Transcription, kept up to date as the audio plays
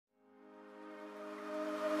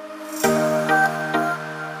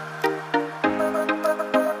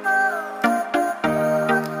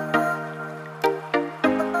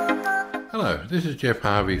This is Jeff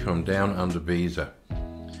Harvie from Down Under Visa.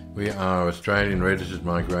 We are Australian registered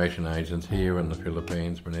migration agents here in the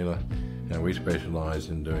Philippines, Manila, and we specialise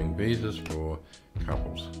in doing visas for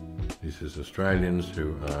couples. This is Australians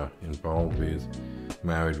who are involved with,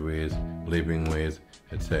 married with, living with,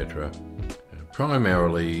 etc.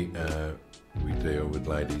 Primarily we deal with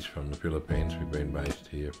ladies from the Philippines. We've been based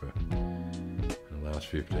here for the last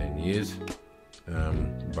 15 years,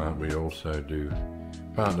 but we also do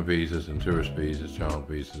partner visas and tourist visas, child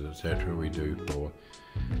visas, etc. We do for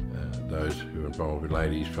those who are involved with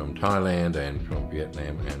ladies from Thailand and from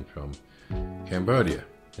Vietnam and from Cambodia.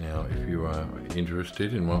 Now, if you are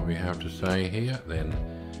interested in what we have to say here, then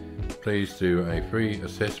please do a free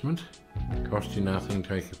assessment. Cost you nothing,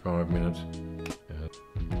 take you 5 minutes.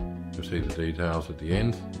 You'll see the details at the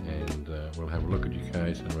end, and we'll have a look at your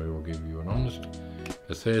case and we will give you an honest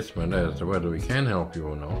assessment as to whether we can help you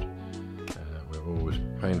or not. We're always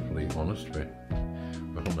painfully honest, we're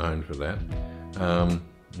well known for that.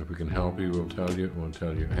 If we can help you, we'll tell you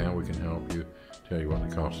how we can help you, tell you what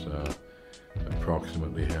the costs are,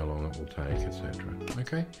 approximately how long it will take, etc.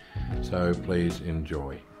 Okay, so please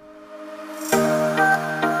enjoy.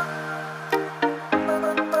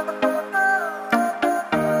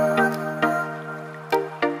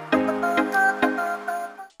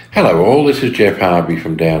 Hello all, this is Jeff Harvie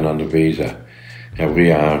from Down Under Visa. Now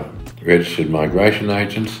we are registered migration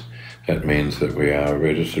agents. That means that we are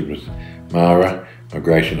registered with MARN,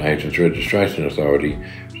 Migration Agents Registration Authority,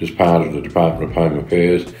 which is part of the Department of Home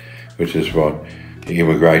Affairs, which is what the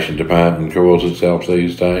Immigration Department calls itself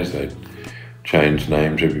these days. They change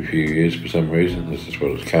names every few years for some reason. This is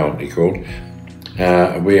what it's currently called.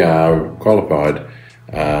 We are qualified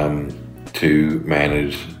to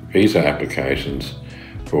manage visa applications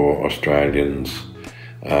for Australians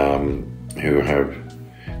who have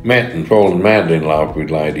met and fallen madly in love with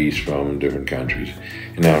ladies from different countries.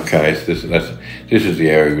 In our case, this is the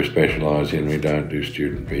area we specialise in. We don't do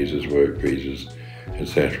student visas, work visas,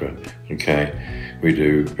 etc. Okay, we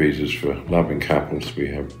do visas for loving couples. We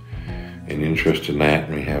have an interest in that,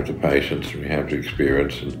 and we have the patience, and we have the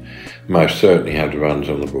experience, and most certainly have the runs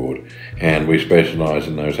on the board. And we specialise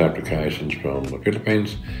in those applications from the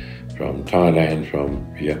Philippines, from Thailand,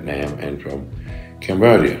 from Vietnam, and from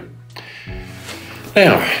Cambodia.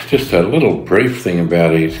 Now, just a little brief thing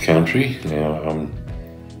about each country. Now,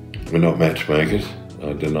 we're not matchmakers.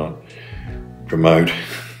 I do not promote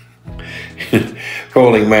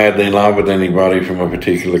falling madly in love with anybody from a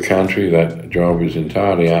particular country. That job is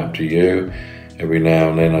entirely up to you. Every now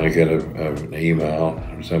and then I get an email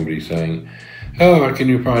from somebody saying, "Oh, can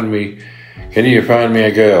you find me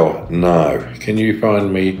a girl?" No. Can you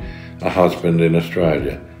find me a husband in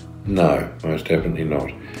Australia? No, most definitely not.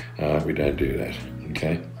 We don't do that.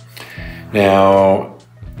 Okay. Now,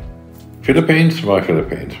 Philippines, why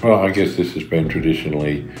Philippines? Well, I guess this has been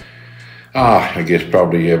traditionally,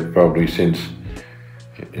 probably since,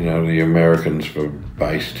 the Americans were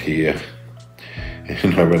based here,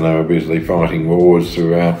 when they were busily fighting wars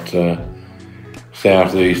throughout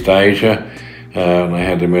Southeast Asia. They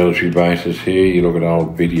had the military bases here. You look at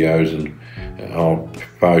old videos and old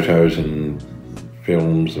photos and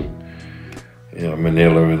films of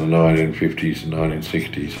Manila in the 1950s and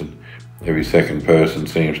 1960s, and every second person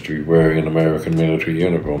seems to be wearing an American military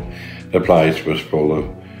uniform. The place was full of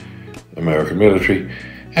American military,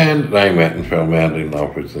 and they met and fell madly in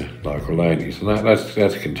love with the local ladies, and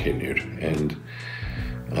that's continued. And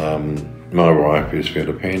my wife is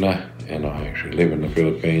Filipina, and I actually live in the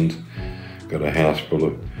Philippines. Got a house full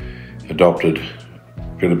of adopted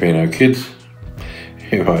Filipino kids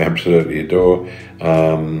who I absolutely adore.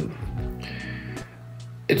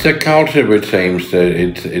 It's a culture which seems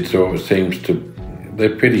to,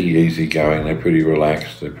 they're pretty easygoing, they're pretty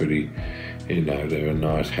relaxed, they're pretty, they're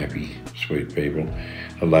nice, happy, sweet people.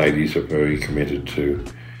 The ladies are very committed to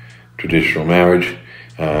traditional marriage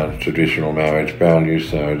values,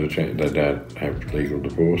 so they don't have legal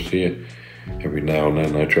divorce here. Every now and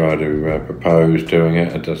then they try to propose doing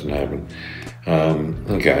it, it doesn't happen.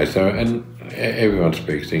 Okay, so, and everyone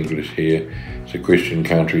speaks English here. It's a Christian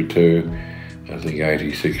country too. I think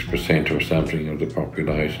 86% or something of the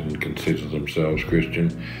population consider themselves Christian.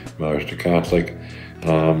 Most are Catholic,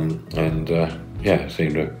 seem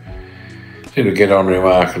to get on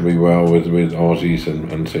remarkably well with Aussies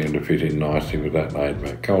and seem to fit in nicely with that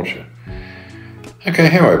laid-back culture. Okay,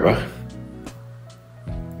 however,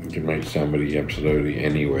 you can meet somebody absolutely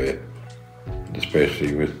anywhere,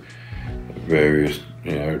 especially with various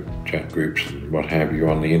chat groups and what have you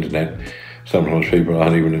on the internet. Sometimes people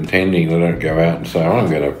aren't even intending, they don't go out and say, "I'm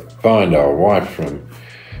going to find our wife from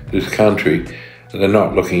this country." they're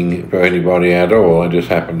not looking for anybody at all. They just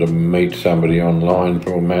happen to meet somebody online,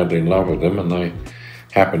 fall madly in love with them, and they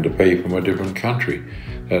happen to be from a different country.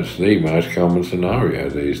 That's the most common scenario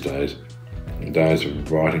these days. The days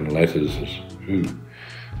of writing letters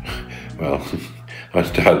well, I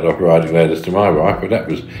started off writing letters to my wife, but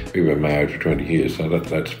we were married for 20 years, so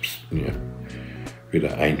that's a bit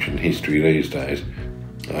of ancient history these days.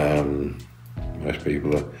 Most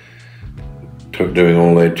people are doing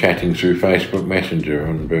all their chatting through Facebook Messenger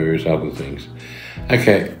and various other things.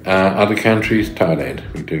 Okay, other countries, Thailand.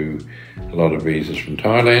 We do a lot of visas from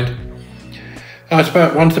Thailand. I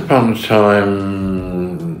suppose once upon a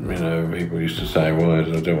time, people used to say, well, I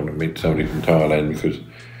don't want to meet somebody from Thailand because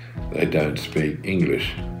they don't speak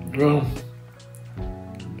English. Well,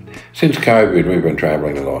 since COVID, we've been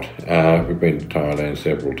travelling a lot. We've been to Thailand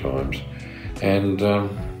several times, and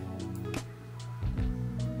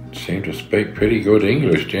seem to speak pretty good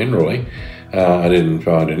English generally. I didn't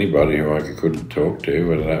find anybody who I couldn't talk to,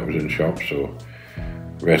 whether that was in shops or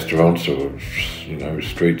restaurants or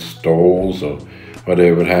street stalls or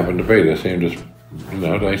whatever it happened to be. They seem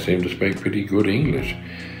to speak pretty good English.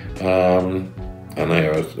 And they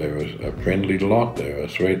were a friendly lot, they were a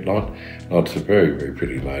sweet lot. Lots of very, very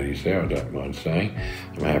pretty ladies there, I don't mind saying.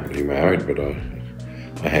 I'm happily married, but I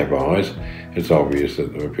have eyes. It's obvious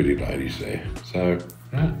that there were pretty ladies there. So,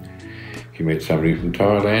 if you meet somebody from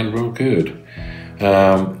Thailand, well, good.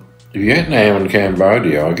 Vietnam and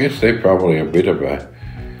Cambodia, I guess they're probably a bit of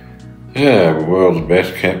the world's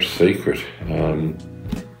best kept secret.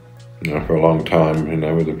 For a long time,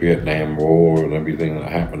 with the Vietnam War and everything that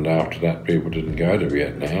happened after that, people didn't go to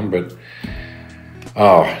Vietnam, but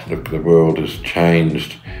look, the world has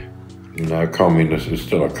changed. Communist is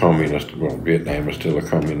still a communist, well, Vietnam is still a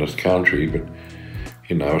communist country, but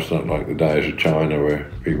it's not like the days of China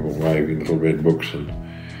where people were waving little red books and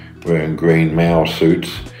wearing green Mao suits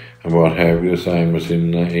and what have you. The same as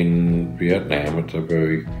in Vietnam. It's a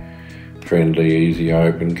very friendly, easy,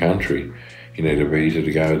 open country. You need a visa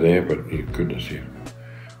to go there, but goodness, you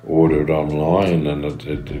order it online and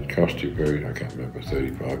it costs you I can't remember,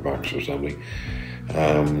 $35 or something.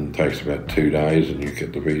 It takes about 2 days and you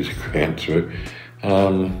get the visa grant through.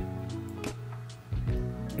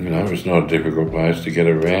 It's not a difficult place to get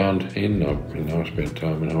around in. I spent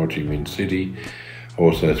time in Ho Chi Minh City.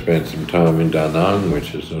 Also spent some time in Da Nang,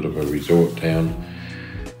 which is sort of a resort town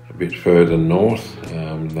a bit further north.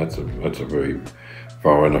 That's a very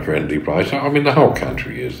foreigner-friendly place. I mean, the whole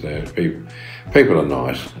country is there. People are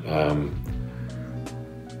nice.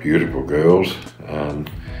 Beautiful girls.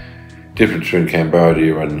 Difference between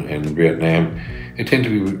Cambodia and Vietnam, they tend to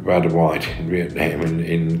be rather white in Vietnam.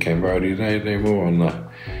 In Cambodia, they're more on the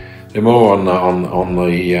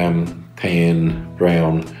tan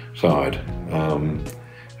brown side.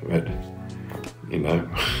 But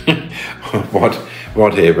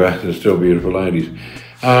whatever. They're still beautiful ladies.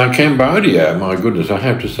 Cambodia, my goodness, I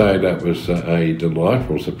have to say that was a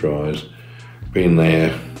delightful surprise. Been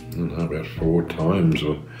there about 4 times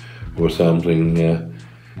or something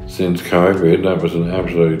since COVID. That was an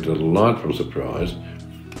absolutely delightful surprise.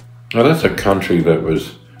 Now that's a country that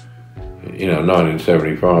was,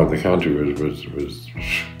 1975, the country was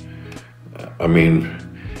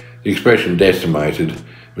the expression decimated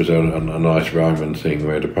was a nice Roman thing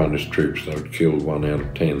where to punish troops they would kill 1 out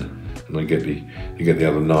of 10 and they get the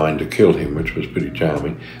other 9 to kill him, which was pretty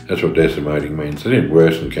charming. That's what decimating means. They did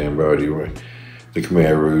worse in Cambodia where the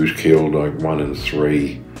Khmer Rouge killed like 1 in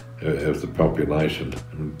 3 of the population.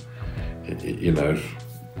 And,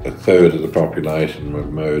 a third of the population were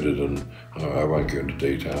murdered, and I won't go into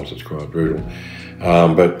details, it's quite brutal.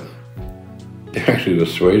 But actually the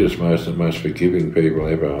sweetest, most forgiving people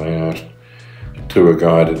ever. I asked a tour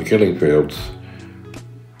guide at the killing fields,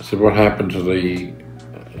 I said, what happened to the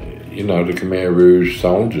Khmer Rouge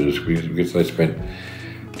soldiers, because they spent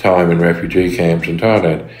time in refugee camps in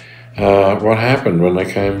Thailand. What happened when they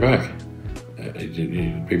came back?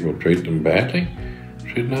 Did people treat them badly?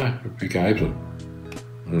 I said, no, we forgave them.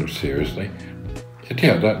 Seriously?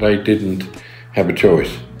 Yeah, they didn't have a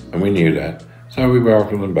choice, and we knew that. So we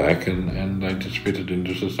welcomed them back, and they just fitted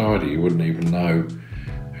into society. You wouldn't even know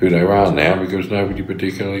who they are now because nobody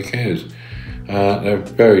particularly cares. They're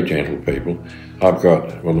very gentle people.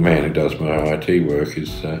 The man who does my IT work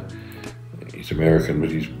he's American, but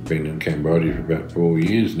he's been in Cambodia for about 4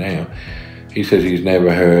 years now. He says he's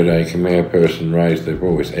never heard a Khmer person raise their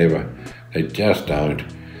voice, ever. They just don't.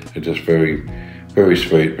 They're just very, very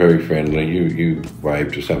sweet, very friendly. You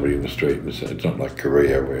wave to somebody in the street, and it's not like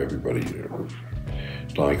Korea where everybody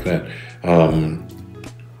it's like that.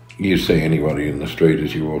 You see anybody in the street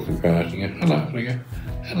as you're walking past, and you go, hello, they go,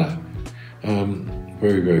 hello.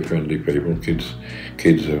 Very, very friendly people. Kids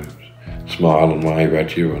smile and wave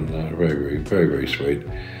at you, and very, very, very sweet.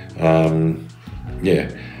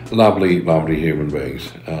 Yeah, lovely human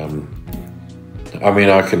beings. I mean,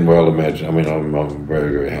 I can well imagine, I mean, I'm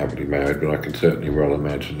very, very happily married, but I can certainly well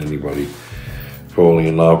imagine anybody falling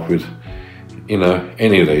in love with, you know,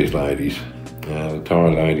 any of these ladies. The Thai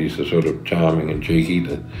ladies are sort of charming and cheeky.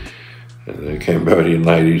 The Cambodian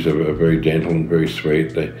ladies are very gentle and very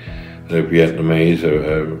sweet. The Vietnamese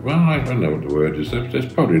are, well, I don't know what the word is.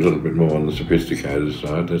 There's probably a little bit more on the sophisticated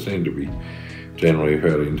side. They seem to be generally a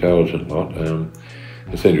fairly intelligent lot.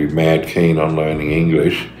 They seem to be mad keen on learning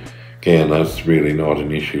English. Again, that's really not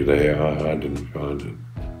an issue there. I didn't find it,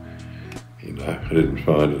 you know, I didn't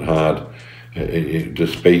find it hard to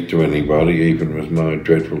speak to anybody, even with my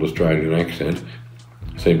dreadful Australian accent.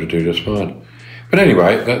 Seemed to do just fine. But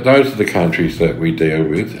anyway, those are the countries that we deal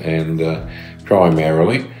with, and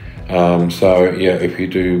primarily. So yeah, if you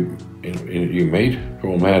do, you meet,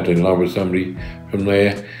 fall madly in love with somebody from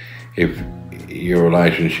there, if your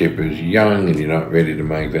relationship is young and you're not ready to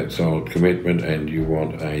make that solid commitment and you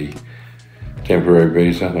want a temporary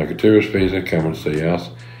visa, like a tourist visa, come and see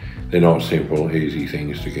us. They're not simple, easy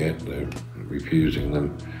things to get. They're refusing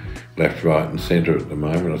them left, right and centre at the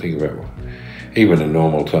moment. I think about, even in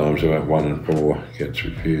normal times, about 1 in 4 gets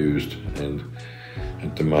refused, and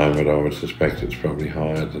at the moment I would suspect it's probably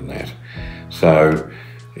higher than that. So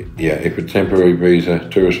yeah, if a temporary visa,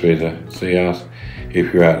 tourist visa, see us.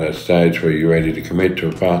 If you're at that stage where you're ready to commit to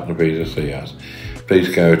a partner visa, see us. Please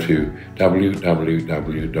go to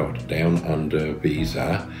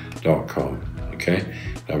www.downundervisa.com, okay?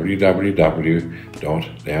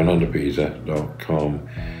 www.downundervisa.com.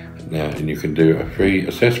 Now, and you can do a free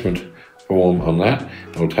assessment form on that.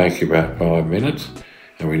 It'll take you about 5 minutes,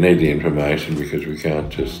 and we need the information because we can't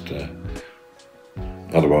just,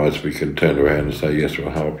 otherwise we can turn around and say, yes,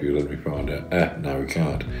 we'll help you, then we find out, no, we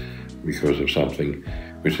can't, because of something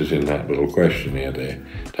which is in that little questionnaire there.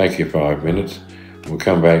 Take you 5 minutes. We'll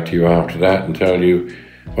come back to you after that and tell you,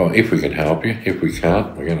 well, if we can help you. If we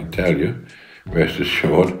can't, we're going to tell you, rest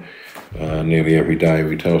assured. Nearly every day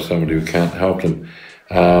we tell somebody we can't help them.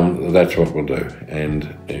 That's what we'll do.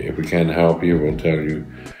 And if we can help you, we'll tell you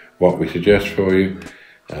what we suggest for you,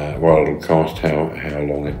 what it'll cost, how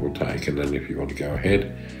long it will take. And then if you want to go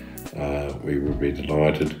ahead, we would be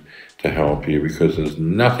delighted to help you, because there's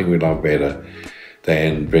nothing we love better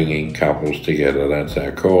than bringing couples together. That's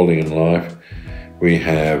our calling in life. We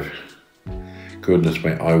have, goodness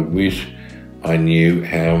me, I wish I knew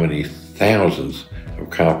how many thousands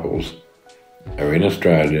of couples are in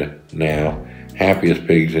Australia now, happy as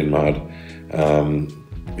pigs in mud,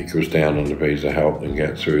 because Down Under Visa helped them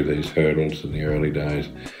get through these hurdles in the early days.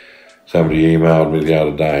 Somebody emailed me the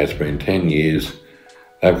other day, it's been 10 years.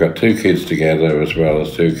 They've got 2 kids together, as well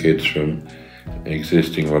as 2 kids from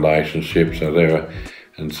existing relationships. So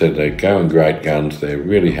and said they're going great guns, they're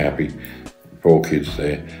really happy, 4 kids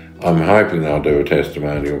there. I'm hoping they'll do a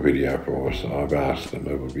testimonial video for us. I've asked them,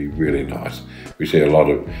 it would be really nice. We get a lot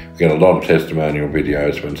of testimonial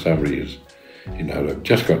videos when somebody is, you know, they've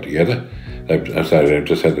just got together. They've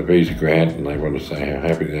just had the visa grant and they want to say how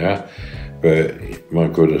happy they are. But my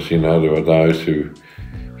goodness, you know, there are those who,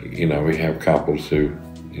 you know, we have couples who,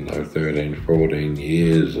 you know, 13, 14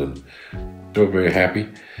 years and still very happy,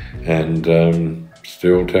 and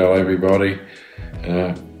still tell everybody,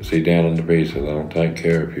 see Down Under Visa, they'll take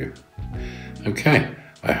care of you. Okay,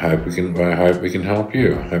 I hope we can help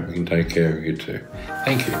you. I hope we can take care of you too.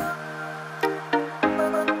 Thank you.